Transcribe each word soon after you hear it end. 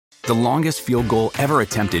The longest field goal ever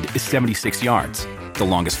attempted is 76 yards. The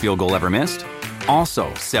longest field goal ever missed?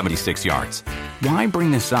 Also 76 yards. Why bring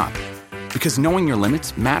this up? Because knowing your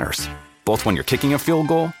limits matters, both when you're kicking a field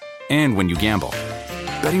goal and when you gamble.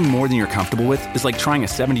 Betting more than you're comfortable with is like trying a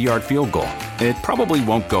 70-yard field goal. It probably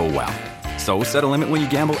won't go well. So set a limit when you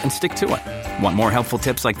gamble and stick to it. Want more helpful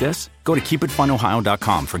tips like this? Go to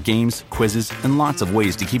keepitfunohio.com for games, quizzes, and lots of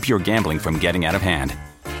ways to keep your gambling from getting out of hand.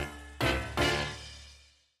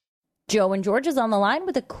 Joe in Georgia's on the line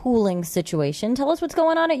with a cooling situation. Tell us what's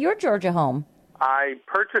going on at your Georgia home. I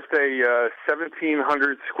purchased a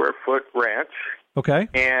 1,700 square foot ranch. Okay.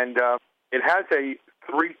 And it has a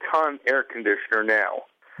 3-ton air conditioner now.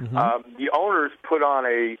 Mm-hmm. The owners put on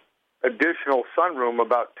a additional sunroom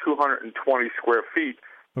about 220 square feet,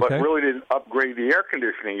 but really didn't upgrade the air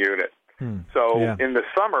conditioning unit. So in the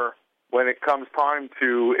summer, when it comes time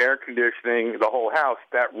to air conditioning the whole house,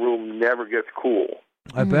 that room never gets cool.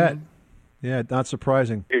 I bet. Yeah, not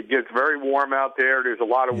surprising. It gets very warm out there. There's a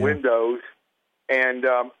lot of windows. And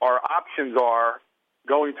our options are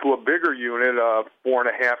going to a bigger unit, a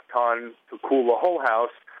 4.5-ton, to cool the whole house.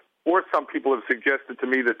 Or some people have suggested to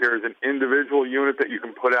me that there's an individual unit that you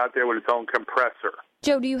can put out there with its own compressor.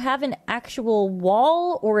 Joe, do you have an actual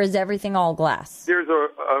wall, or is everything all glass? There's a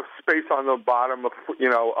space on the bottom, of,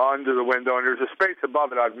 under the window, and there's a space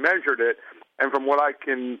above it. I've measured it, and from what I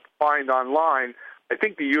can find online, I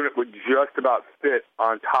think the unit would just about fit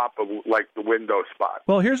on top of, like, the window spot.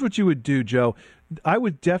 Well, here's what you would do, Joe. I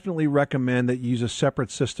would definitely recommend that you use a separate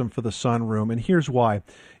system for the sunroom, and here's why.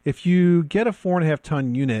 If you get a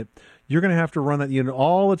 4.5-ton unit, you're going to have to run that unit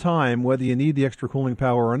all the time, whether you need the extra cooling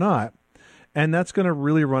power or not, and that's going to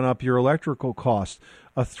really run up your electrical costs.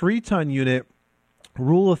 A 3-ton unit,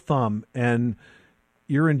 rule of thumb, and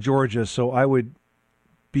you're in Georgia, so I would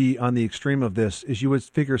be on the extreme of this, is you would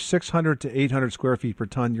figure 600 to 800 square feet per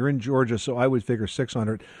ton. You're in Georgia, so I would figure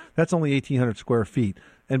 600. That's only 1,800 square feet.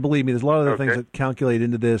 And believe me, there's a lot of other things that calculate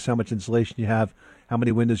into this, how much insulation you have, how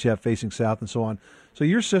many windows you have facing south, and so on. So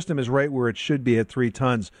your system is right where it should be at 3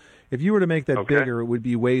 tons. If you were to make that bigger, it would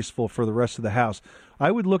be wasteful for the rest of the house.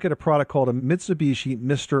 I would look at a product called a Mitsubishi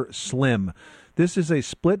Mr. Slim. This is a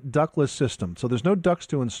split ductless system, so there's no ducts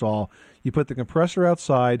to install. You put the compressor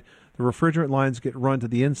outside, the refrigerant lines get run to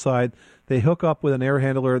the inside. They hook up with an air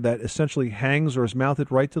handler that essentially hangs or is mounted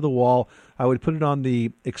right to the wall. I would put it on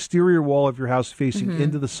the exterior wall of your house facing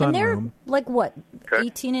into the sunroom. And they're like what,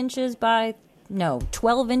 18 inches by... No,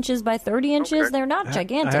 12 inches by 30 inches. They're not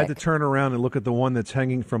gigantic. I had to turn around and look at the one that's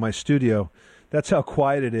hanging from my studio. That's how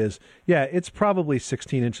quiet it is. Yeah, it's probably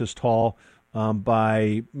 16 inches tall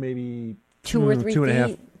by maybe 2 or 3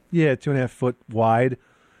 feet. Yeah, 2.5 foot wide.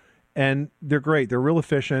 And they're great. They're real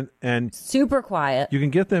efficient and super quiet. You can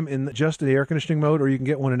get them in just the air conditioning mode, or you can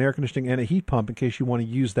get one in air conditioning and a heat pump in case you want to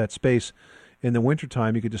use that space in the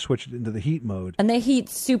wintertime. You could just switch it into the heat mode. And they heat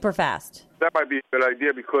super fast. That might be a good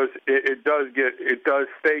idea because it does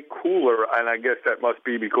stay cooler, and I guess that must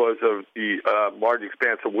be because of the large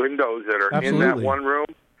expanse of windows that are in that one room.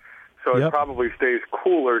 So it probably stays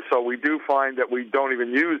cooler. So we do find that we don't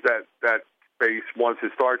even use that space once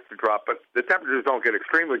it starts to drop. But the temperatures don't get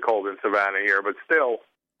extremely cold in Savannah here, but still.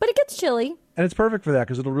 But it gets chilly. And it's perfect for that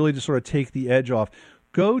because it'll really just sort of take the edge off.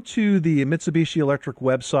 Go to the Mitsubishi Electric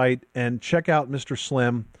website and check out Mr.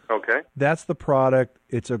 Slim. Okay. That's the product.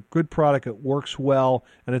 It's a good product. It works well.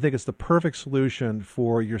 And I think it's the perfect solution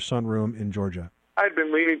for your sunroom in Georgia. I've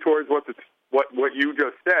been leaning towards what you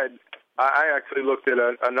just said. I actually looked at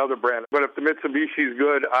another brand. But if the Mitsubishi is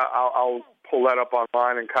good, I'll pull that up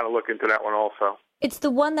online and kind of look into that one also. It's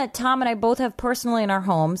the one that Tom and I both have personally in our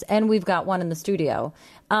homes, and we've got one in the studio.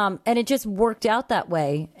 And it just worked out that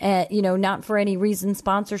way, not for any reason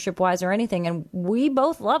sponsorship-wise or anything, and we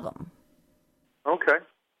both love them. Okay.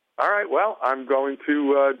 All right. Well, I'm going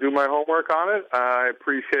to do my homework on it. I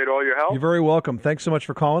appreciate all your help. You're very welcome. Thanks so much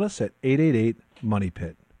for calling us at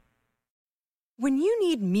 888-MONEY-PIT. When you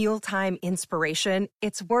need mealtime inspiration,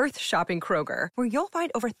 it's worth shopping Kroger, where you'll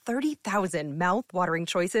find over 30,000 mouth-watering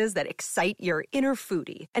choices that excite your inner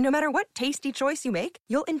foodie. And no matter what tasty choice you make,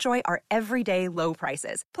 you'll enjoy our everyday low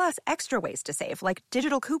prices, plus extra ways to save, like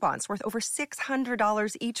digital coupons worth over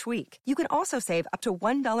 $600 each week. You can also save up to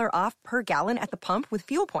 $1 off per gallon at the pump with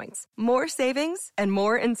fuel points. More savings and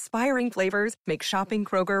more inspiring flavors make shopping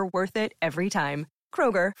Kroger worth it every time.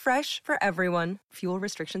 Kroger, fresh for everyone. Fuel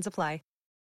restrictions apply.